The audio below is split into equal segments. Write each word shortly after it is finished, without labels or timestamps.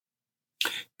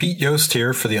Pete Yost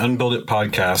here for the Unbuild It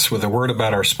podcast with a word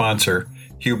about our sponsor,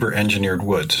 Huber Engineered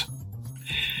Woods.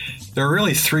 There are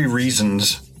really three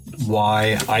reasons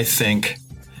why I think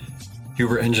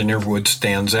Huber Engineered Woods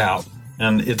stands out,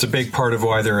 and it's a big part of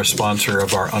why they're a sponsor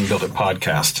of our Unbuild It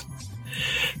podcast.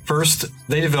 First,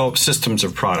 they develop systems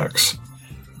of products.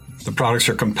 The products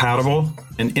are compatible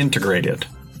and integrated.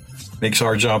 Makes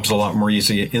our jobs a lot more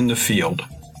easy in the field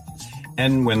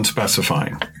and when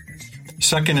specifying.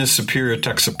 Second is superior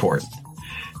tech support.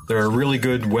 There are really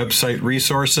good website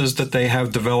resources that they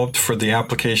have developed for the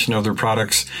application of their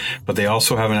products, but they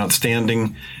also have an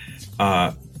outstanding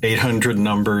 800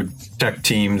 numbered tech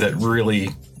team that really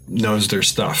knows their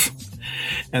stuff.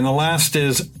 And the last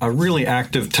is a really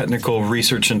active technical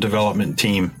research and development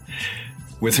team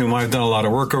with whom I've done a lot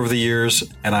of work over the years,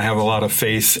 and I have a lot of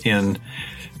faith in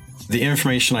the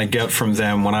information I get from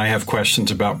them when I have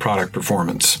questions about product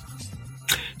performance.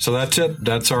 So that's it.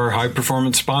 That's our high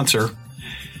performance sponsor.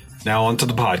 Now on to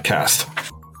the podcast.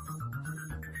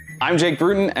 I'm Jake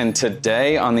Bruton, and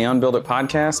today on the Unbuild It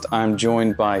podcast, I'm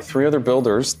joined by three other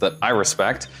builders that I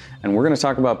respect, and we're going to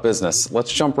talk about business.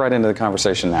 Let's jump right into the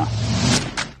conversation now.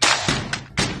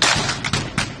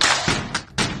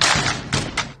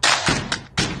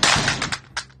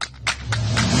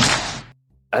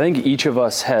 I think each of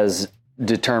us has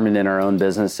determined in our own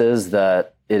businesses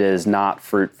that it is not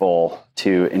fruitful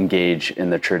to engage in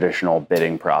the traditional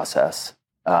bidding process.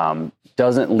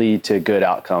 Doesn't lead to good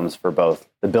outcomes for both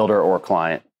the builder or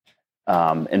client,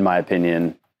 in my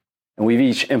opinion. And we've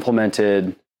each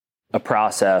implemented a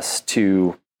process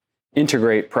to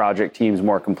integrate project teams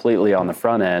more completely on the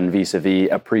front end vis-a-vis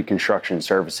a pre-construction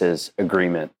services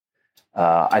agreement.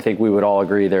 I think we would all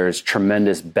agree there's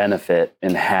tremendous benefit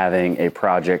in having a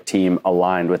project team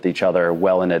aligned with each other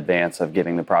well in advance of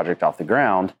getting the project off the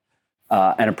ground.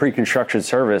 And a pre-construction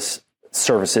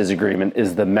services agreement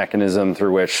is the mechanism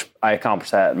through which I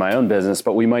accomplish that in my own business,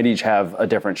 but we might each have a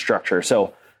different structure.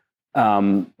 So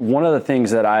one of the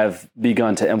things that I've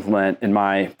begun to implement in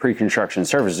my pre-construction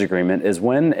services agreement is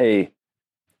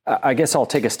I guess I'll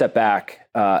take a step back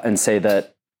and say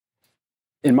that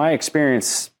in my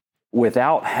experience,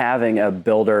 without having a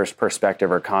builder's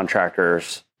perspective or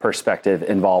contractor's perspective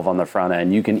involved on the front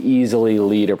end, you can easily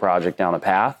lead a project down a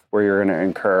path where you're going to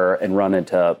incur and run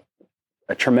into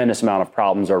a tremendous amount of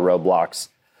problems or roadblocks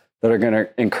that are going to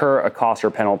incur a cost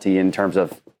or penalty in terms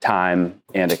of time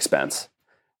and expense.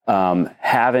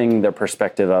 Having the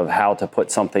perspective of how to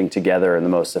put something together in the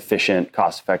most efficient,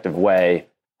 cost-effective way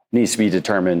needs to be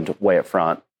determined way up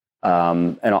front.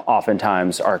 And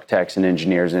oftentimes architects and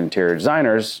engineers and interior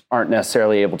designers aren't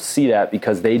necessarily able to see that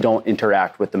because they don't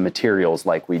interact with the materials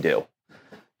like we do.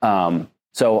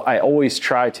 So I always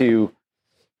try to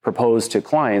propose to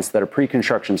clients that a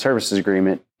pre-construction services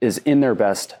agreement is in their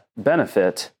best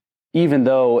benefit, even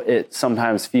though it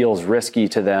sometimes feels risky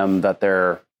to them that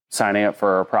they're signing up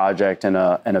for a project and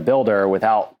a builder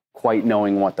without quite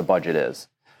knowing what the budget is.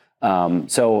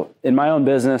 So in my own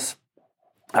business,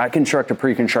 I construct a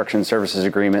pre-construction services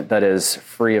agreement that is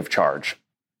free of charge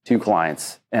to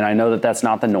clients. And I know that that's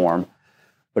not the norm,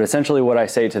 but essentially what I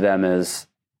say to them is,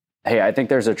 hey, I think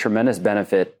there's a tremendous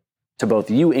benefit to both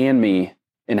you and me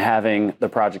in having the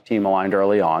project team aligned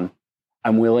early on.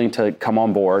 I'm willing to come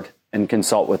on board and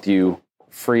consult with you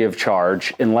free of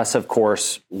charge, unless, of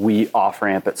course, we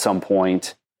off-ramp at some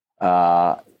point,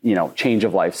 change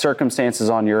of life circumstances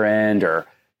on your end, or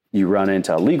you run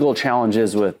into legal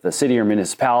challenges with the city or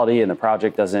municipality and the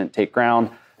project doesn't take ground,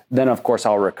 then of course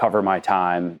I'll recover my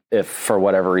time if for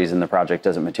whatever reason the project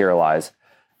doesn't materialize.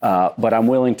 But I'm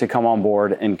willing to come on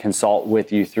board and consult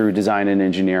with you through design and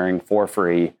engineering for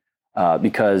free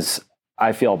because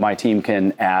I feel my team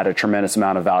can add a tremendous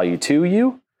amount of value to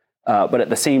you. But at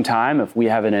the same time, if we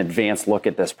have an advanced look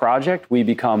at this project, we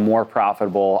become more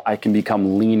profitable. I can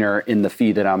become leaner in the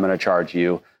fee that I'm going to charge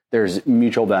you. There's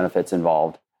mutual benefits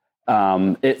involved.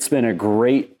 It's been a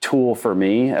great tool for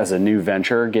me as a new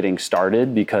venture getting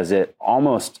started because it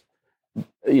almost,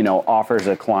 offers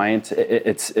a client.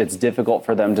 It's difficult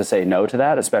for them to say no to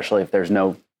that, especially if there's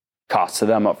no cost to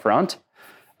them up front.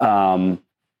 And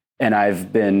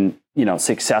I've been,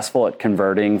 successful at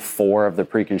converting 4 of the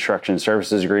pre-construction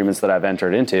services agreements that I've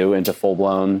entered into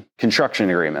full-blown construction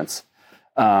agreements.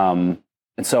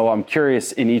 And so I'm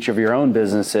curious in each of your own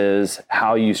businesses,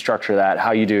 how you structure that,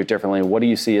 how you do it differently. What do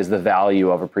you see as the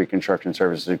value of a pre-construction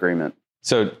services agreement?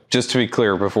 So just to be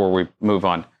clear before we move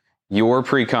on, your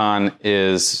pre-con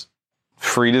is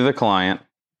free to the client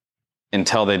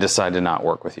until they decide to not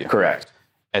work with you. Correct.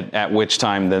 at which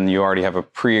time then you already have a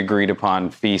pre-agreed upon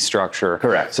fee structure.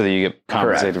 Correct. So that you get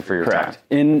compensated for your time.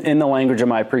 In the language of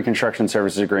my pre-construction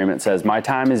services agreement, it says my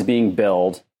time is being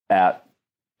billed at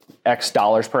X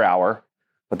dollars per hour,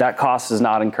 but that cost is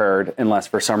not incurred unless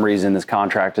for some reason this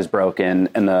contract is broken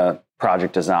and the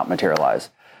project does not materialize.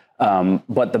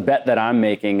 But the bet that I'm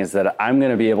making is that I'm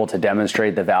going to be able to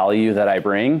demonstrate the value that I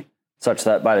bring, such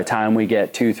that by the time we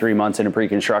get 2-3 months into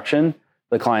pre-construction,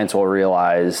 the clients will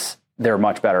realize they're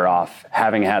much better off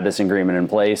having had this agreement in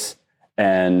place.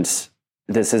 And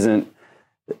this isn't,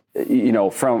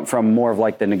 from more of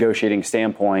like the negotiating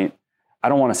standpoint, I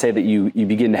don't want to say that you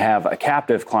begin to have a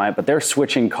captive client, but their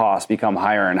switching costs become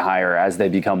higher and higher as they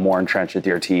become more entrenched with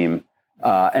your team.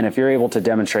 And if you're able to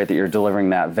demonstrate that you're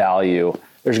delivering that value,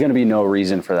 there's going to be no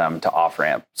reason for them to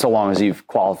off-ramp, so long as you've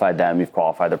qualified them, you've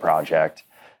qualified the project.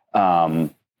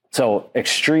 So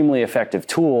extremely effective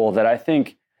tool that I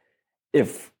think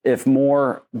if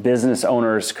more business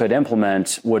owners could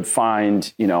implement, would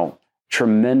find,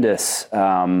 tremendous,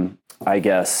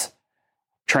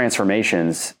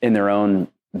 transformations in their own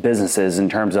businesses in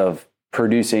terms of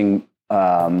producing,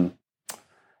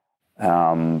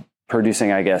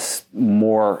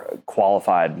 more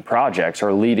qualified projects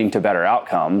or leading to better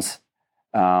outcomes.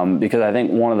 Because I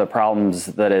think one of the problems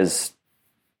that is,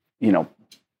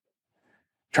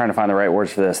 trying to find the right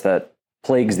words for this, that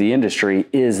plagues the industry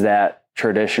is that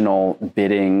traditional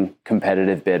bidding,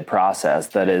 competitive bid process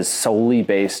that is solely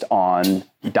based on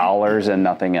dollars and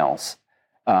nothing else.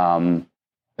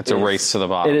 It's a race to the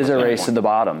bottom. It is a race to the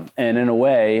bottom. And in a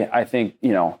way, I think, I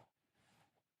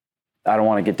don't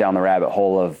want to get down the rabbit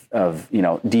hole of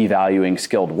devaluing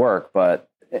skilled work, but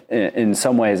in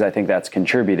some ways, I think that's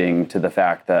contributing to the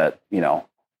fact that,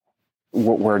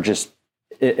 we're just,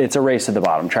 it's a race to the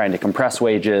bottom, trying to compress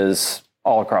wages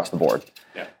all across the board.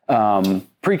 Yeah.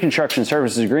 Pre-construction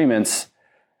services agreements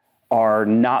are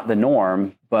not the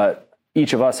norm, but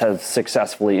each of us has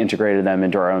successfully integrated them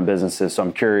into our own businesses. So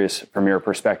I'm curious from your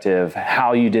perspective,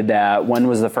 how you did that. When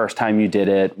was the first time you did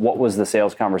it? What was the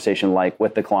sales conversation like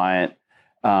with the client?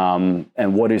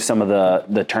 And what do some of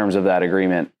the terms of that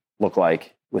agreement look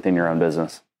like within your own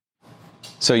business?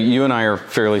 So you and I are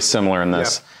fairly similar in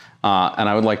this. Yeah. And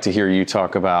I would like to hear you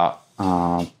talk about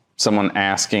someone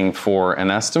asking for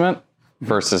an estimate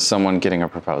versus someone getting a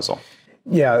proposal.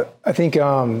 Yeah, I think,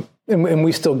 and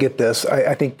we still get this,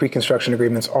 I think pre-construction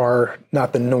agreements are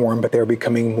not the norm, but they're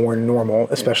becoming more normal,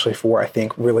 especially for, I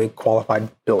think, really qualified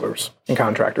builders and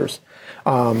contractors.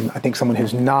 I think someone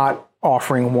who's not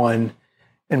offering one,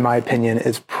 in my opinion,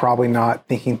 is probably not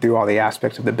thinking through all the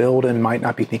aspects of the build and might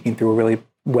not be thinking through a really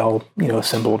well,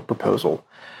 assembled proposal.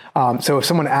 So if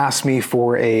someone asks me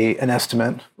for an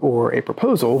estimate or a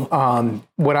proposal,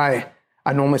 what I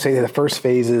normally say that the first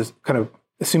phase is kind of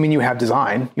assuming you have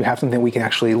design, you have something we can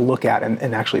actually look at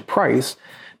and actually price,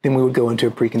 then we would go into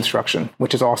a pre-construction,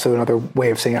 which is also another way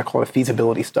of saying, I call it a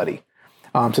feasibility study.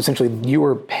 So essentially you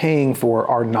are paying for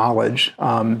our knowledge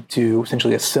to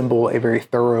essentially assemble a very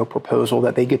thorough proposal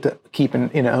that they get to keep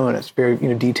in own. It's very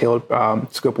detailed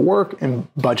scope of work and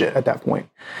budget at that point.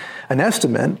 An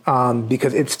estimate,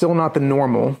 because it's still not the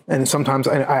normal, and sometimes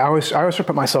I always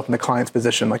put myself in the client's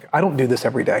position. Like, I don't do this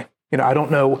every day. I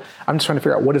don't know. I'm just trying to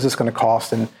figure out what is this going to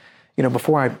cost, and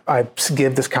before I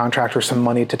give this contractor some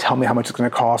money to tell me how much it's going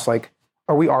to cost, like,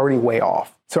 are we already way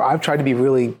off? So I've tried to be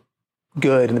really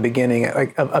good in the beginning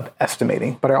of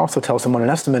estimating, but I also tell someone an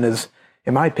estimate is,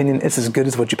 in my opinion, it's as good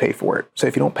as what you pay for it. So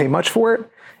if you don't pay much for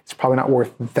it, it's probably not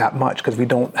worth that much because we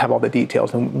don't have all the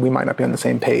details and we might not be on the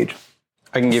same page.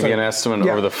 I can give you an estimate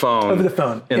over the phone. Over the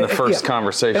phone. In the first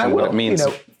conversation, but it means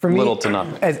for me, little to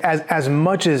nothing. As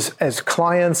much as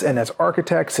clients and as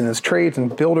architects and as trades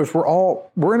and builders,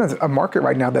 we're in a market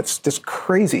right now that's just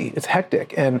crazy. It's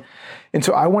hectic. And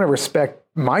so I want to respect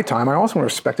my time. I also want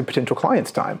to respect the potential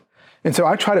client's time. And so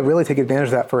I try to really take advantage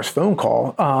of that first phone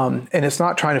call. And it's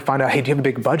not trying to find out, hey, do you have a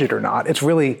big budget or not? It's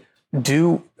really,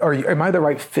 am I the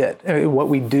right fit? What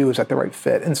we do, is that the right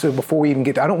fit? And so before we even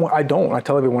get to, I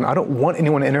tell everyone, I don't want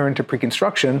anyone to enter into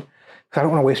pre-construction because I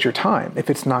don't want to waste your time if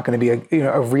it's not going to be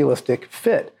a realistic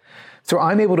fit. So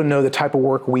I'm able to know the type of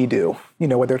work we do,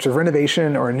 whether it's a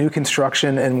renovation or a new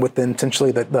construction, and within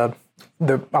essentially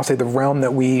I'll say the realm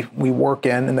that we work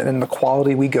in and the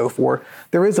quality we go for,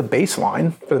 there is a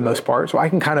baseline for the most part. So I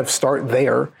can kind of start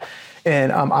there.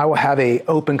 And I will have a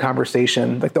open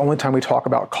conversation. Like, the only time we talk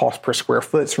about cost per square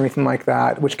foot or anything like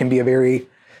that, which can be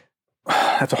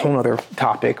that's a whole other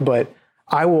topic. But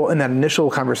I will, in that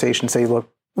initial conversation, say,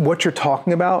 look, what you're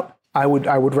talking about, I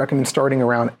would recommend starting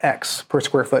around X per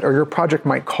square foot, or your project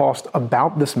might cost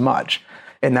about this much.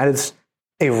 And that is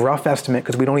a rough estimate,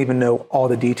 because we don't even know all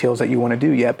the details that you want to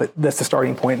do yet, but that's the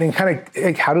starting point. And kind of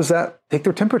like, how does that take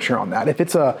their temperature on that? If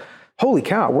it's a, holy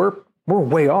cow, we're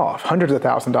way off, hundreds of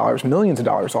 $1,000s, millions of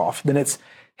dollars off, then it's,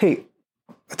 hey,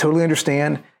 I totally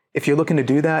understand. If you're looking to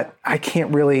do that, I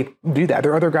can't really do that.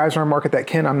 There are other guys in our market that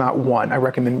can. I'm not one. I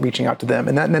recommend reaching out to them.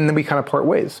 And then we kind of part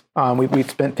ways.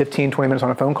 We've spent 15, 20 minutes on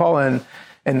a phone call, and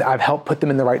I've helped put them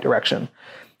in the right direction.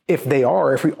 If we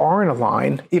are in a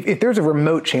line, if there's a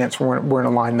remote chance we're in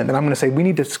alignment, then I'm going to say we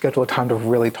need to schedule a time to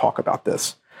really talk about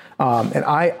this. And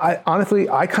I honestly,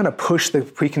 I kind of push the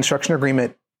pre-construction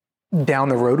agreement down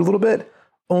the road a little bit,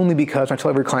 only because I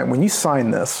tell every client, when you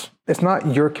sign this, it's not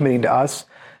you're committing to us.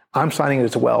 I'm signing it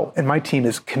as well, and my team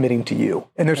is committing to you.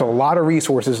 And there's a lot of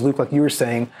resources, Luke, like you were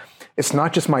saying. It's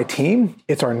not just my team,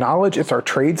 it's our knowledge, it's our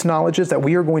trades knowledges that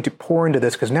we are going to pour into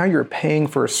this, because now you're paying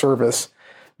for a service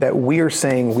that we are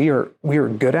saying we are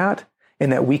good at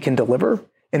and that we can deliver.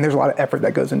 And there's a lot of effort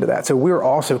that goes into that. So we're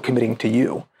also committing to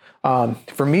you.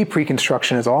 For me,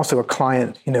 pre-construction is also a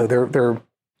client,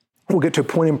 we'll get to a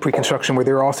point in pre-construction where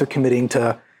they're also committing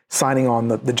to signing on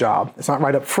the job. It's not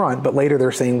right up front, but later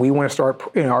they're saying we want to start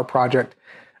our project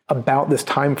about this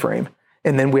time frame.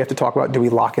 And then we have to talk about, do we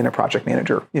lock in a project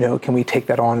manager? Can we take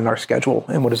that on in our schedule?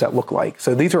 And what does that look like?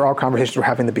 So these are all conversations we're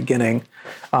having in the beginning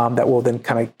that will then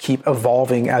kind of keep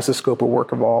evolving as the scope of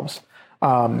work evolves.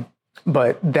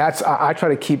 But I try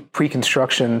to keep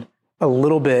pre-construction a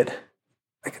little bit,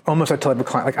 like almost I tell every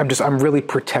client, like I'm really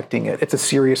protecting it. It's a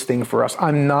serious thing for us.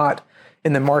 I'm not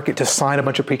in the market to sign a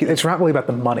bunch of it's not really about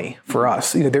the money for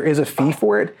us. There is a fee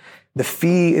for it. The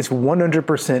fee is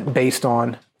 100% based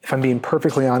on, if I'm being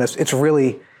perfectly honest, it's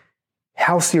really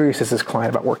how serious is this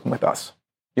client about working with us?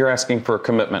 You're asking for a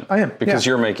commitment. I am. Because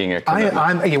you're making a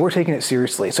commitment. We're taking it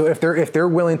seriously. So if they're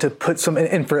willing to put some,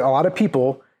 and for a lot of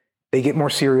people, they get more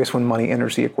serious when money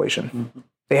enters the equation. Mm-hmm.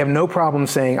 They have no problem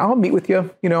saying, I'll meet with you,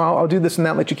 I'll do this and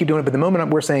that, let you keep doing it. But the moment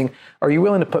we're saying, are you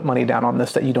willing to put money down on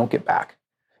this that you don't get back?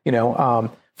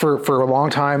 For a long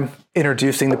time,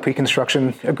 introducing the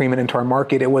pre-construction agreement into our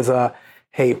market, it was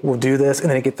hey, we'll do this, and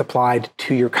then it gets applied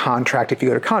to your contract if you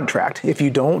go to contract. If you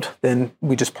don't, then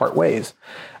we just part ways.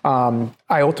 I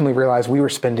ultimately realized we were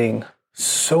spending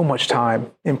so much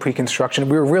time in pre-construction.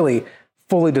 We were really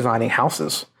fully designing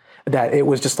houses that it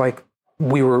was just like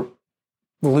we were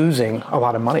losing a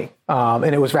lot of money.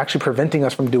 And it was actually preventing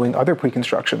us from doing other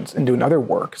pre-constructions and doing other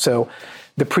work. So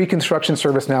the pre-construction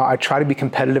service now, I try to be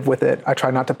competitive with it. I try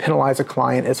not to penalize a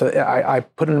client. I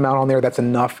put an amount on there that's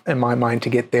enough in my mind to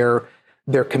get their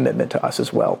commitment to us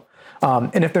as well.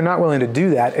 And if they're not willing to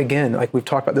do that, again, like we've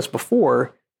talked about this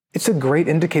before, it's a great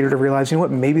indicator to realize,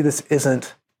 maybe this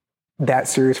isn't that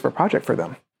serious of a project for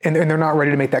them. And they're not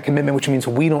ready to make that commitment, which means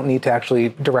we don't need to actually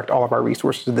direct all of our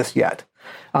resources to this yet.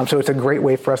 So it's a great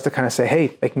way for us to kind of say,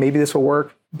 hey, like maybe this will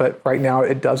work, but right now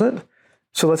it doesn't.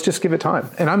 So let's just give it time.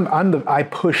 And I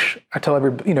tell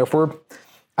every,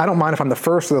 I don't mind if I'm the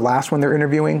first or the last one they're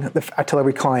interviewing. I tell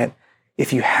every client,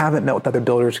 if you haven't met with other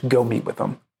builders, go meet with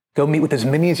them. Go meet with as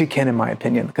many as you can, in my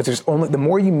opinion, because the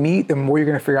more you meet, the more you're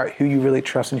going to figure out who you really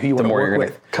trust and who you want to work with. The more you're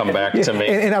going to come back to me.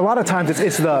 And a lot of times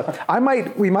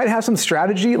we might have some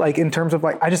strategy, like in terms of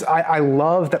like, I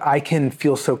love that I can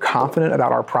feel so confident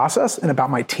about our process and about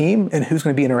my team and who's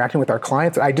going to be interacting with our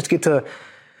clients. I get to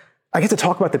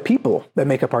talk about the people that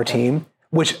make up our team,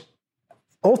 which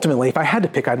ultimately, if I had to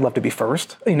pick, I'd love to be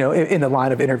first, in the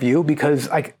line of interview, because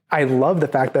I love the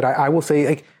fact that I will say,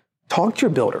 like, talk to your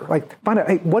builder, like find out,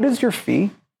 hey, what is your fee?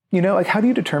 How do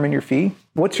you determine your fee?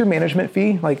 What's your management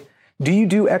fee? Like, do you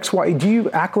do X, Y? Do you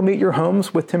acclimate your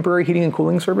homes with temporary heating and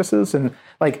cooling services? And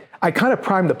like, I kind of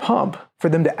prime the pump for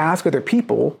them to ask other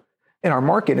people in our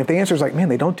market. And if the answer is like, man,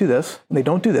 they don't do this, and they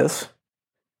don't do this,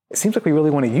 it seems like we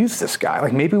really want to use this guy.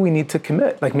 Like maybe we need to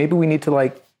commit. Like maybe we need to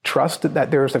like trust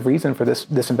that there's a reason for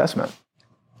this investment.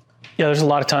 Yeah, there's a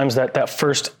lot of times that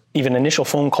first even initial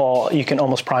phone call, you can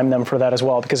almost prime them for that as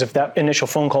well. Because if that initial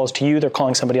phone call is to you, they're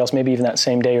calling somebody else, maybe even that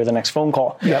same day or the next phone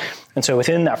call. Yep. And so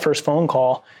within that first phone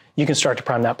call, you can start to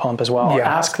prime that pump as well. Yeah.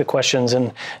 Ask the questions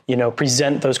and,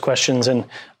 present those questions and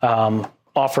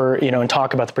offer, and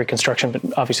talk about the pre-construction, but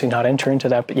obviously not enter into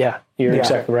that. But yeah, you're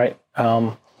exactly right.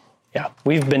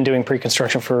 We've been doing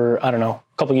pre-construction for, a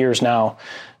couple years now,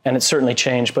 and it's certainly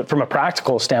changed. But from a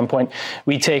practical standpoint,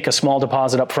 we take a small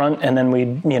deposit up front, and then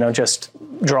we, just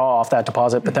draw off that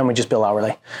deposit, but then we just bill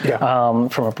hourly. Yeah.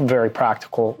 From a very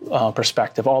practical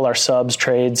perspective. All our subs,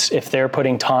 trades, if they're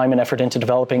putting time and effort into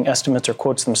developing estimates or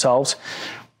quotes themselves,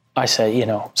 I say,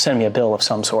 send me a bill of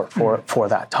some sort for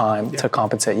that time to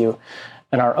compensate you.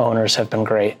 And our owners have been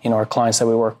great. Our clients that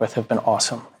we work with have been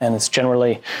awesome. And it's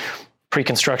generally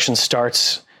pre-construction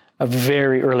starts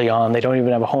very early on. They don't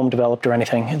even have a home developed or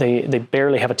anything. They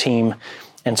barely have a team.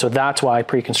 And so that's why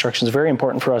pre-construction is very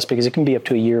important for us, because it can be up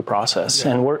to a year process.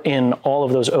 Yeah. And we're in all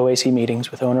of those OAC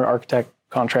meetings with owner, architect,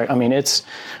 contract. I mean, it's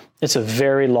a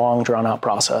very long, drawn-out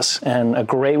process, and a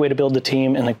great way to build the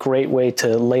team and a great way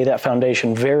to lay that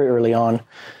foundation very early on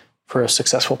for a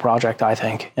successful project, I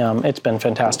think. It's been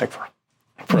fantastic for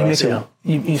us.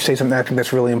 You say something I think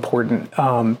that's really important.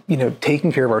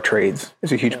 Taking care of our trades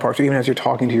is a huge part. So even as you're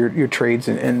talking to your trades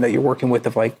and that you're working with,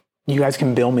 of like, you guys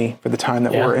can bill me for the time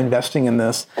that we're investing in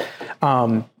this.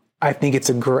 I think it's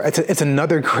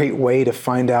another great way to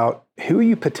find out who are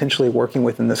you potentially working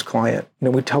with in this client.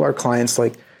 We tell our clients,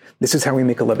 like, this is how we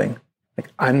make a living. Like,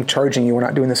 I'm charging you. We're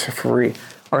not doing this for free.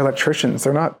 Our electricians,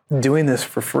 they're not doing this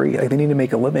for free. Like, they need to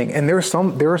make a living. And there are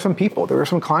some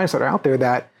clients that are out there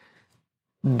that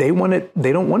they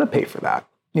don't want to pay for that.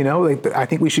 I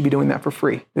think we should be doing that for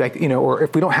free. Or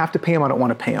if we don't have to pay them, I don't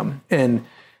want to pay them. And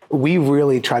we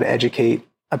really try to educate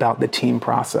about the team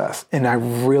process. And I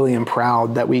really am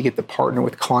proud that we get to partner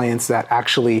with clients that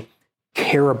actually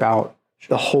care about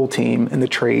the whole team and the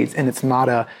trades. And it's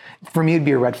not for me, it'd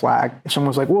be a red flag. If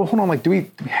someone's like, well, hold on, like, do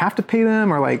we have to pay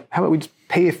them? Or like, how about we just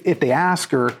pay if they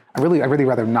ask? Or I'd really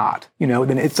rather not, then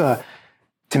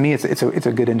to me, it's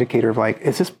a good indicator of like,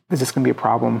 is this going to be a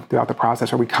problem throughout the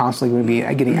process? Are we constantly going to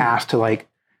be getting asked to like,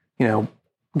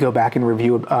 go back and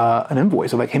review an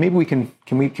invoice of like, hey, maybe we can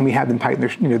we have them tighten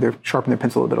their sharpen their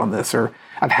pencil a bit on this? Or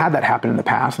I've had that happen in the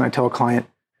past, and I tell a client,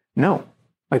 no,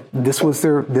 like this was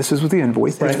the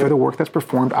invoice. It's for the work that's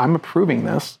performed. I'm approving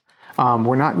this.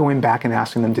 We're not going back and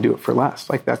asking them to do it for less.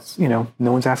 Like that's, no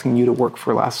one's asking you to work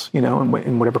for less,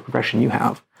 in whatever profession you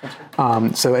have.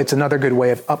 So it's another good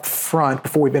way of upfront,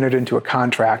 before we've entered into a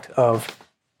contract, of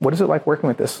what is it like working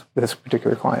with this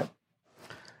particular client?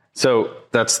 So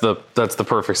that's the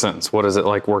perfect sentence. What is it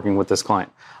like working with this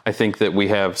client? I think that we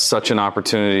have such an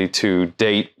opportunity to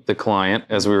date the client,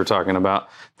 as we were talking about,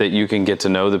 that you can get to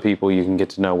know the people, you can get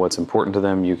to know what's important to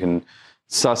them, you can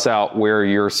suss out where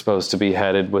you're supposed to be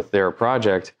headed with their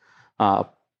project.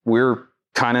 We're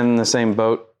kind of in the same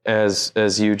boat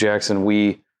as you, Jackson.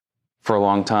 We, for a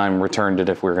long time, returned it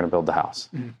if we were going to build the house.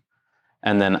 Mm.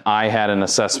 And then I had an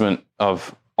assessment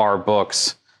of our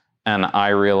books, and I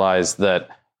realized that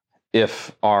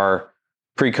if our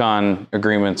pre-con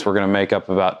agreements were going to make up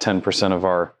about 10% of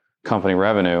our company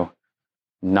revenue,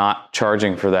 not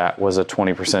charging for that was a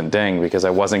 20% ding, because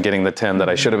I wasn't getting the 10 that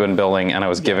I should have been billing, and I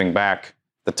was giving back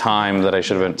the time that I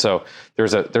should have been. So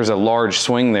there's a large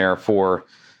swing there for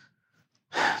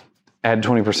add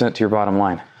 20% to your bottom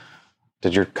line.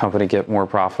 Did your company get more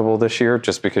profitable this year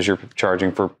just because you're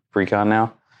charging for pre-con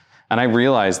now? And I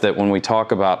realized that when we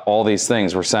talk about all these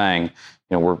things, we're saying,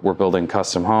 we're building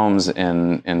custom homes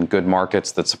in good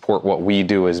markets that support what we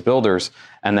do as builders,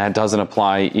 and that doesn't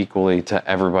apply equally to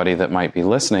everybody that might be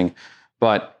listening.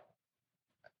 But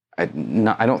I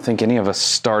don't think any of us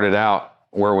started out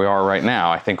where we are right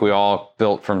now. I think we all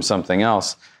built from something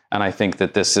else, and I think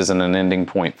that this isn't an ending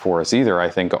point for us either. I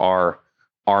think our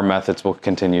methods will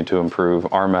continue to improve.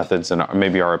 Our methods and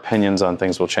maybe our opinions on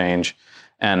things will change.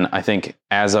 And I think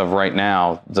as of right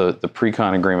now, the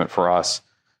pre-con agreement for us,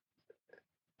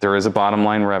 there is a bottom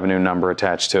line revenue number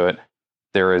attached to it.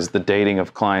 There is the dating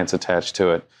of clients attached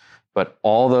to it. But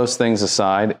all those things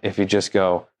aside, if you just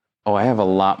go, oh, I have a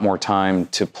lot more time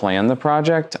to plan the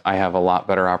project, I have a lot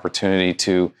better opportunity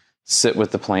to sit with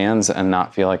the plans and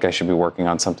not feel like I should be working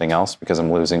on something else because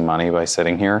I'm losing money by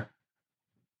sitting here,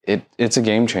 it's a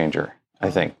game changer,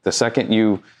 I think. The second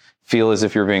you feel as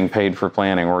if you're being paid for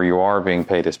planning, or you are being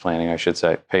paid as planning, I should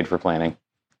say, paid for planning,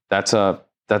 that's a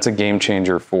game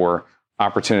changer for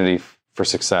opportunity for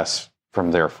success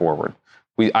from there forward.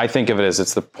 I think of it as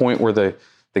it's the point where the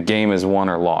game is won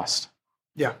or lost.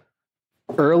 Yeah.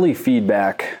 Early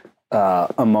feedback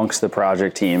amongst the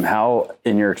project team, how,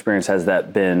 in your experience, has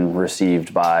that been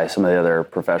received by some of the other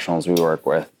professionals we work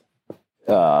with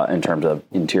in terms of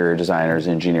interior designers,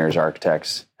 engineers,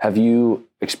 architects? Have you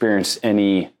experienced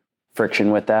any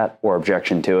friction with that or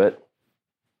objection to it?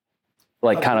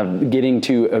 Like kind of getting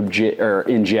to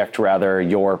inject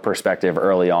your perspective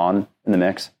early on in the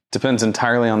mix? Depends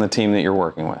entirely on the team that you're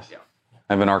working with. Yeah.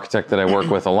 I have an architect that I work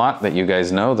with a lot that you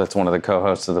guys know, that's one of the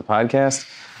co-hosts of the podcast.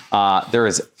 There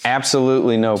is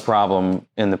absolutely no problem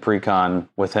in the pre-con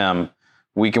with him.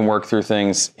 We can work through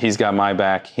things. He's got my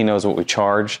back. He knows what we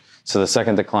charge. So the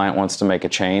second the client wants to make a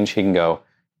change, he can go,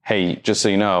 hey, just so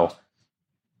you know,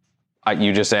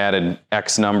 you just added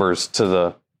X numbers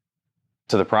to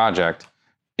the project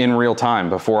in real time.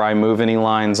 Before I move any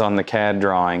lines on the CAD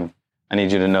drawing, I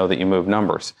need you to know that you move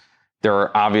numbers. There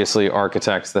are obviously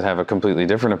architects that have a completely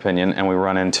different opinion, and we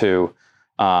run into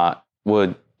the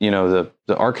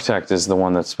architect is the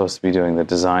one that's supposed to be doing the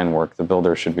design work. The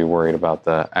builder should be worried about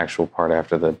the actual part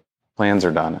after the plans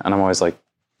are done. And I'm always like,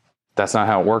 that's not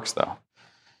how it works, though.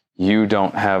 You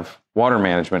don't have water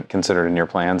management considered in your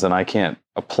plans, and I can't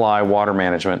apply water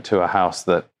management to a house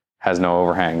that has no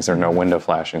overhangs or no window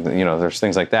flashing. There's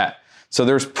things like that. So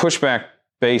there's pushback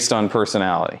based on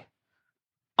personality.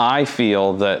 I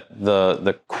feel that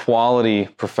the quality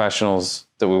professionals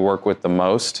that we work with the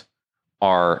most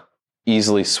are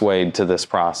easily swayed to this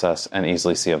process and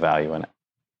easily see a value in it.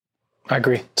 I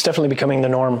agree. It's definitely becoming the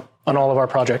norm on all of our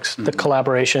projects. The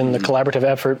collaboration, the collaborative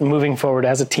effort, moving forward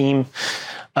as a team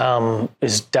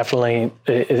is definitely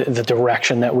the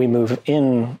direction that we move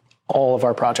in all of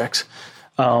our projects.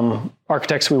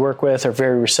 Architects we work with are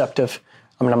very receptive.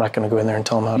 I mean, I'm not going to go in there and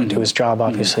tell him how to do his job,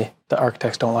 obviously. The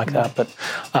architects don't like that, but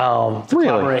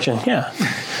collaboration, yeah.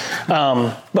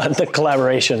 But the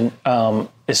collaboration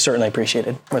is certainly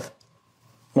appreciated with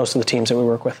most of the teams that we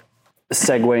work with.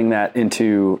 Segueing that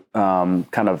into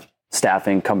kind of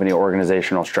staffing, company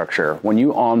organizational structure. When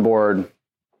you onboard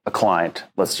a client,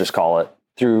 let's just call it,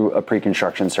 through a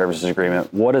pre-construction services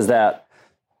agreement, what does that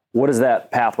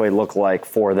pathway look like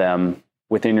for them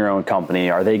within your own company?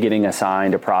 Are they getting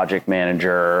assigned a project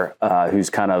manager who's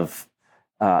kind of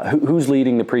who's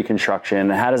leading the pre-construction?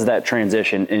 How does that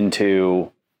transition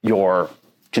into your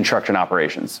construction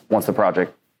operations once the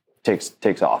project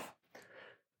takes off?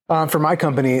 For my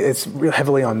company, it's real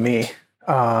heavily on me.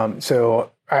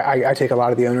 So I take a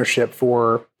lot of the ownership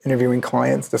for interviewing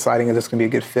clients, deciding if this can be a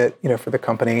good fit, for the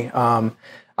company.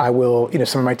 I will,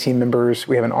 some of my team members,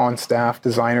 we have an on-staff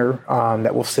designer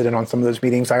that will sit in on some of those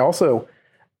meetings.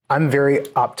 I'm very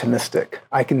optimistic.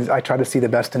 I try to see the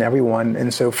best in everyone.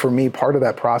 And so for me, part of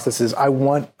that process is I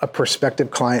want a prospective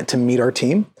client to meet our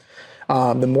team.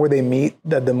 The more they meet,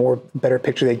 the more better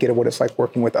picture they get of what it's like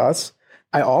working with us.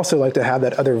 I also like to have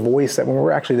that other voice that when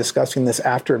we're actually discussing this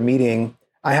after a meeting,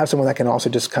 I have someone that can also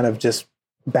just kind of just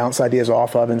bounce ideas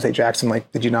off of and say, Jackson,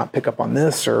 did you not pick up on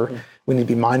this? Or we need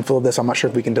to be mindful of this. I'm not sure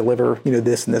if we can deliver,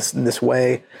 this and this in this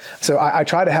way. So I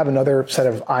try to have another set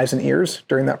of eyes and ears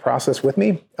during that process with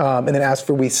me. And then as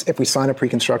for if we sign a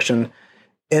pre-construction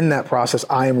in that process,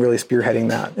 I am really spearheading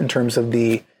that in terms of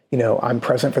I'm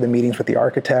present for the meetings with the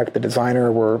architect, the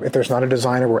designer. If there's not a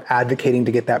designer, we're advocating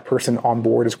to get that person on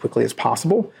board as quickly as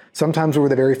possible. Sometimes we're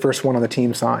the very first one on the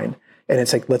team signed. And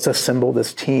it's like, let's assemble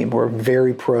this team. We're a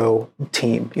very pro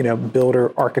team,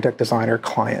 builder, architect, designer,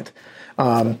 client.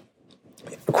 Of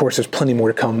course, there's plenty more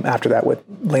to come after that with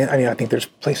I think there's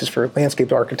places for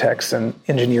landscape architects and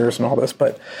engineers and all this.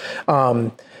 But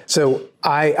so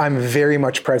I'm very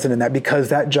much present in that because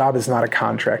that job is not a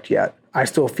contract yet. I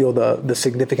still feel the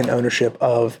significant ownership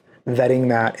of vetting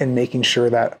that and making sure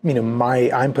that,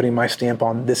 I'm putting my stamp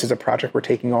on this is a project we're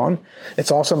taking on.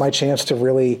 It's also my chance to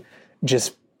really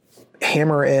just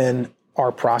hammer in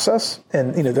our process.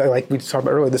 And, like we talked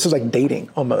about earlier, this is like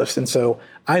dating almost. And so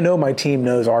I know my team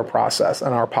knows our process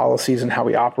and our policies and how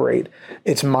we operate.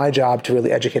 It's my job to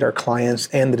really educate our clients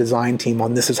and the design team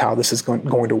on this is how this is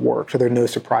going to work. So there are no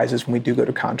surprises when we do go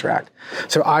to contract.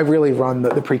 So I really run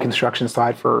the pre-construction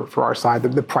side for our side,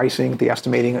 the pricing, the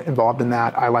estimating involved in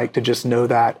that. I like to just know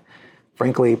that,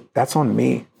 frankly, that's on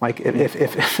me. Like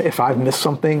if I've missed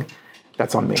something,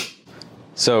 that's on me.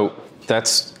 So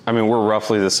we're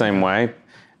roughly the same way,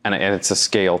 and it's a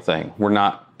scale thing. We're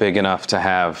not big enough to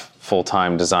have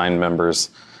full-time design members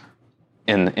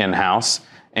in-house.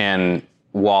 And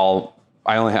while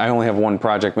I only have one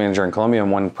project manager in Columbia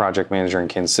and one project manager in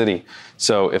Kansas City,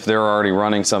 so if they're already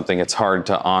running something, it's hard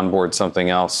to onboard something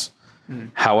else.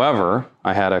 However,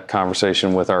 I had a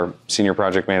conversation with our senior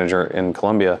project manager in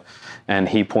Columbia, and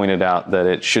he pointed out that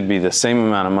it should be the same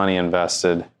amount of money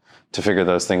invested to figure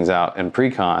those things out in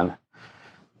pre-con.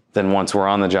 Then once we're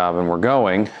on the job and we're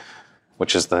going,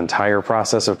 which is the entire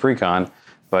process of pre-con,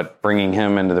 but bringing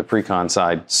him into the pre-con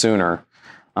side sooner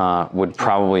would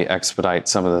probably expedite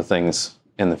some of the things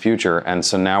in the future. And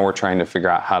so now we're trying to figure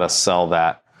out how to sell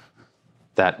that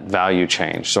value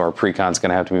change. So our pre-con is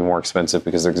going to have to be more expensive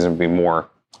because there's going to be more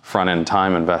front-end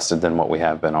time invested than what we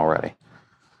have been already.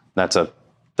 That's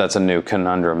a new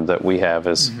conundrum that we have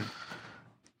is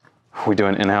are we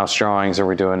doing in-house drawings? Are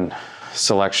we doing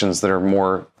selections that are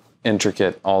more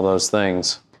intricate, all those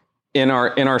things. In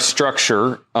our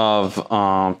structure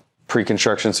of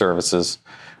pre-construction services,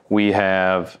 we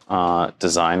have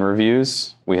design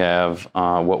reviews. We have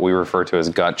what we refer to as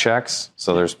gut checks.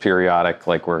 So there's periodic,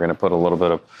 like we're going to put a little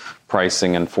bit of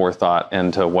pricing and forethought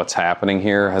into what's happening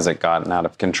here. Has it gotten out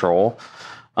of control?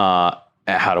 How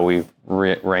do we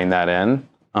rein that in?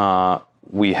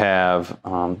 We have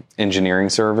engineering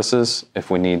services if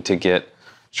we need to get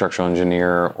structural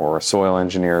engineer or a soil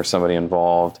engineer or somebody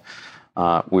involved.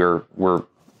 We're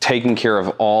taking care of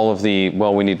all of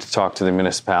we need to talk to the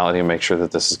municipality and make sure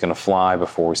that this is going to fly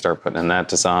before we start putting in that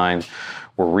design.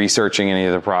 We're researching any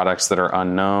of the products that are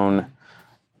unknown,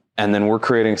 and then we're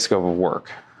creating a scope of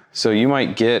work. So you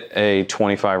might get a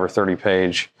 25 or 30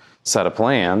 page set of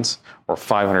plans or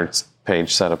 500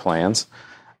 page set of plans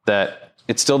that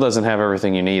it still doesn't have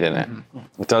everything you need in it.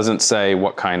 It doesn't say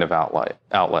what kind of outlet.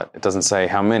 It doesn't say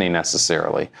how many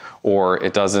necessarily, or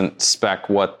it doesn't spec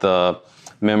what the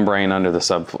membrane under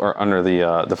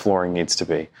the flooring needs to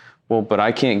be. Well, but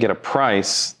I can't get a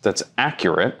price that's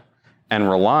accurate and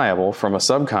reliable from a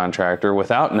subcontractor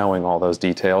without knowing all those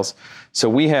details. So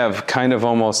we have kind of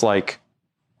almost like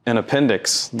an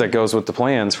appendix that goes with the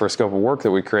plans for a scope of work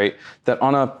that we create that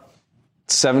on a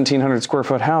 1,700 square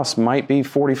foot house might be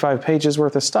 45 pages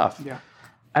worth of stuff. Yeah.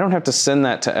 I don't have to send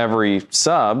that to every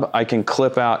sub. I can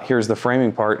clip out, here's the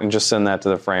framing part, and just send that to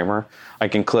the framer. I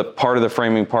can clip part of the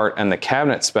framing part and the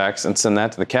cabinet specs and send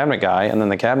that to the cabinet guy, and then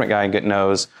the cabinet guy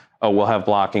knows, oh, we'll have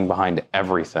blocking behind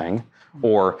everything,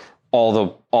 or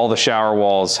all the shower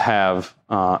walls have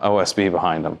OSB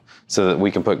behind them, so that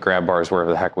we can put grab bars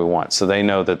wherever the heck we want. So they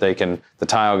know that the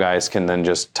tile guys can then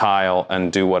just tile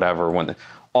and do whatever.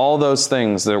 All those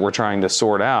things that we're trying to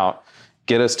sort out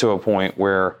get us to a point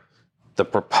where the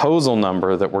proposal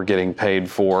number that we're getting paid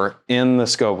for in the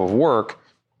scope of work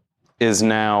is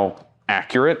now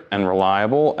accurate and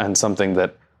reliable and something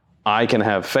that I can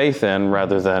have faith in,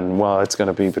 rather than, well, it's going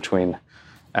to be between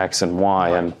X and Y,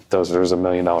 and there's $1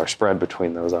 million spread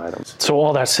between those items. So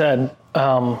all that said,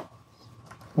 the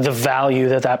value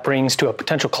that brings to a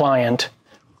potential client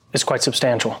is quite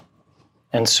substantial.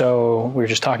 And so we were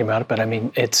just talking about it, but I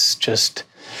mean, it's just,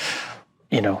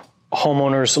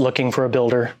 homeowners looking for a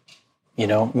builder.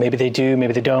 Maybe they do,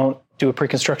 maybe they don't do a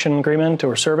pre-construction agreement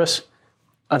or service.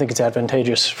 I think it's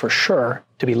advantageous for sure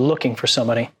to be looking for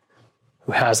somebody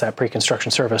who has that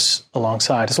pre-construction service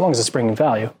alongside, as long as it's bringing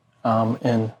value.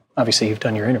 And obviously you've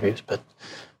done your interviews, but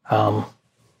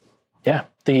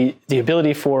the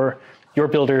ability for your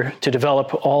builder to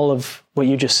develop all of what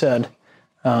you just said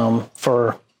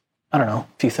for, I don't know,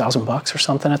 a few $1,000 or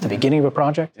something at the beginning of a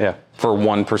project. Yeah, for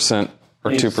 1%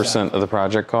 or 2% of the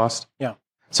project cost. Yeah.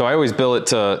 So I always bill it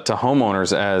to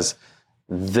homeowners as,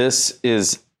 this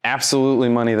is absolutely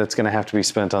money that's going to have to be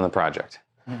spent on the project.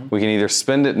 Mm-hmm. We can either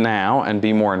spend it now and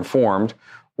be more informed,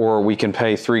 or we can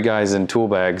pay 3 guys in tool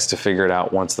bags to figure it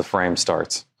out once the frame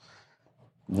starts.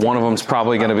 One of them's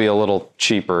probably going to be a little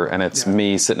cheaper, and it's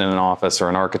me sitting in an office, or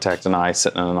an architect and I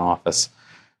sitting in an office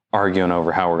arguing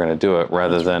over how we're going to do it,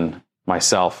 rather than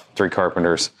myself, 3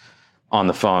 carpenters on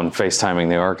the phone FaceTiming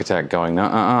the architect going,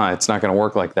 it's not going to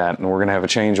work like that, and we're going to have a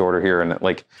change order here, and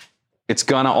it's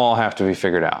going to all have to be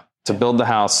figured out. To build the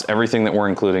house, everything that we're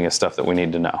including is stuff that we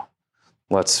need to know.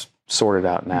 Let's sort it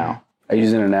out now. I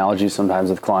use an analogy sometimes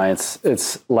with clients.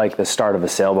 It's like the start of a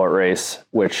sailboat race,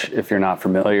 which, if you're not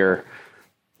familiar,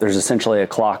 there's essentially a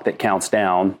clock that counts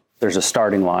down. There's a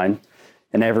starting line,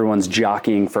 and everyone's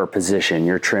jockeying for position.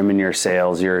 You're trimming your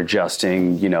sails, you're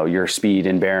adjusting, your speed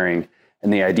and bearing.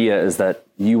 And the idea is that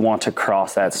you want to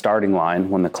cross that starting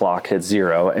line when the clock hits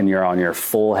 0, and you're on your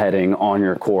full heading, on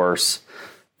your course,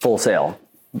 full sail,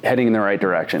 heading in the right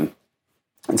direction.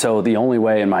 And so the only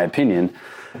way, in my opinion,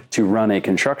 to run a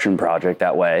construction project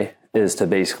that way is to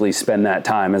basically spend that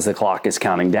time as the clock is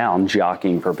counting down,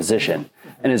 jockeying for position.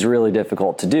 And it's really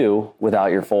difficult to do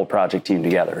without your full project team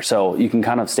together. So you can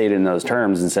kind of state it in those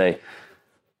terms and say,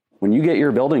 when you get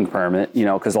your building permit,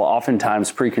 because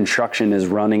oftentimes pre-construction is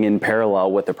running in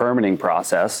parallel with the permitting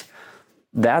process,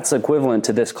 that's equivalent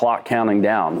to this clock counting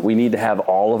down. We need to have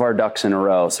all of our ducks in a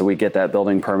row so we get that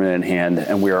building permit in hand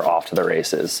and we are off to the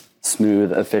races.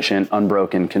 Smooth, efficient,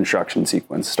 unbroken construction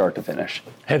sequence, start to finish.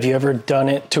 Have you ever done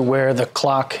it to where the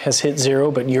clock has hit 0,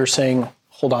 but you're saying,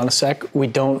 hold on a sec, we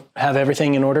don't have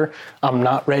everything in order. I'm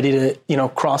not ready to,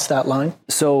 cross that line?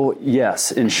 So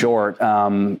yes, in short,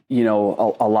 a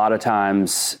lot of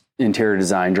times interior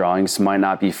design drawings might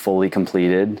not be fully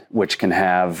completed, which can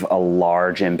have a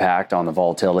large impact on the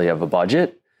volatility of a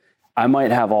budget. I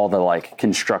might have all the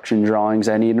construction drawings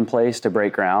I need in place to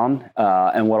break ground.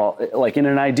 And in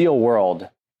an ideal world,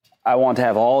 I want to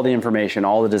have all the information,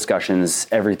 all the discussions,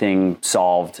 everything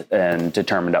solved and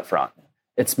determined up front.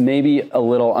 It's maybe a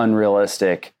little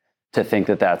unrealistic to think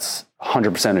that that's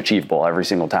 100% achievable every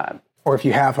single time. Or if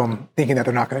you have them, thinking that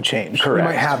they're not going to change. Correct.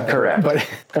 You might have them, correct. But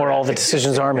or all the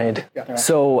decisions are made. Yeah.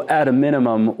 So at a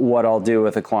minimum, what I'll do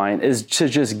with a client is to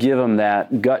just give them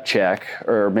that gut check,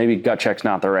 or maybe gut check's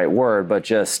not the right word, but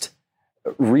just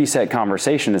reset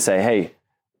conversation to say, hey,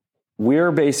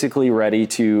 we're basically ready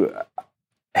to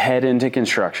head into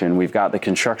construction. We've got the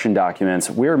construction documents.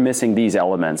 We're missing these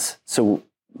elements. So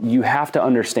you have to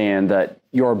understand that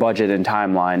your budget and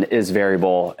timeline is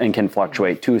variable and can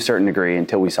fluctuate to a certain degree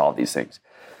until we solve these things.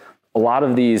 A lot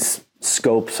of these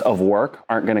scopes of work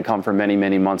aren't going to come for many,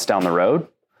 many months down the road.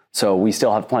 So we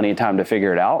still have plenty of time to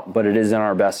figure it out, but it is in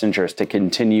our best interest to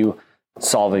continue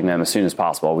solving them as soon as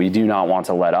possible. We do not want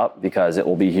to let up because it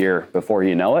will be here before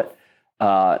you know it.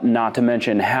 Not to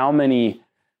mention how many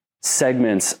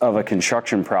segments of a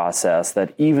construction process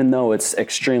that, even though it's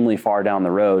extremely far down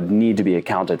the road, need to be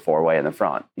accounted for way in the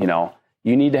front. You know,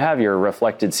 you need to have your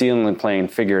reflected ceiling plane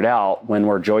figured out when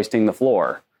we're joisting the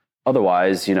floor.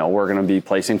 Otherwise, you know, we're going to be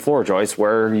placing floor joists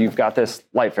where you've got this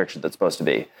light fixture that's supposed to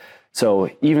be.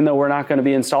 So even though we're not going to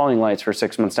be installing lights for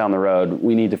 6 months down the road,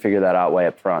 we need to figure that out way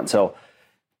up front. So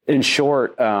in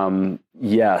short,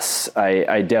 yes,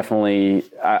 I definitely,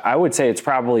 I would say it's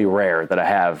probably rare that I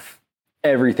have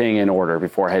everything in order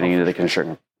before heading into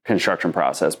the construction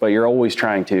process, but you're always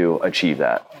trying to achieve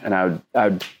that. And I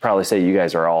would probably say you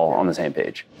guys are all on the same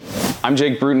page. I'm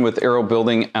Jake Bruton with Aero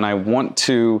Building, and I want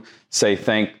to say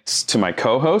thanks to my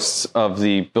co-hosts of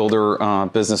the Builder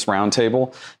Business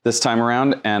Roundtable this time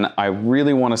around. And I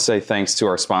really want to say thanks to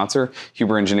our sponsor,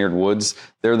 Huber Engineered Woods.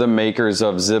 They're the makers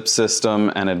of Zip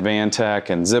System and Advantech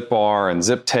and Zip Bar and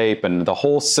Zip Tape and the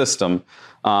whole system.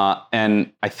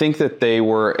 And I think that they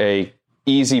were a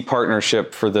easy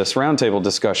partnership for this roundtable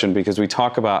discussion because we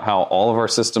talk about how all of our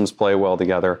systems play well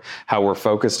together, how we're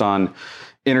focused on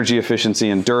energy efficiency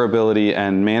and durability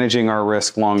and managing our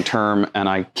risk long term. And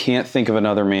I can't think of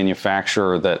another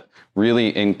manufacturer that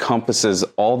really encompasses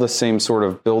all the same sort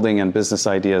of building and business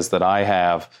ideas that I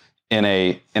have in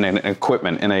an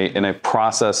equipment, in a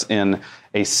process, in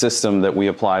a system that we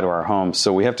apply to our homes.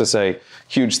 So we have to say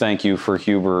huge thank you for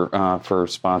Huber for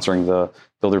sponsoring the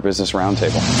Builder Business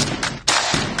Roundtable.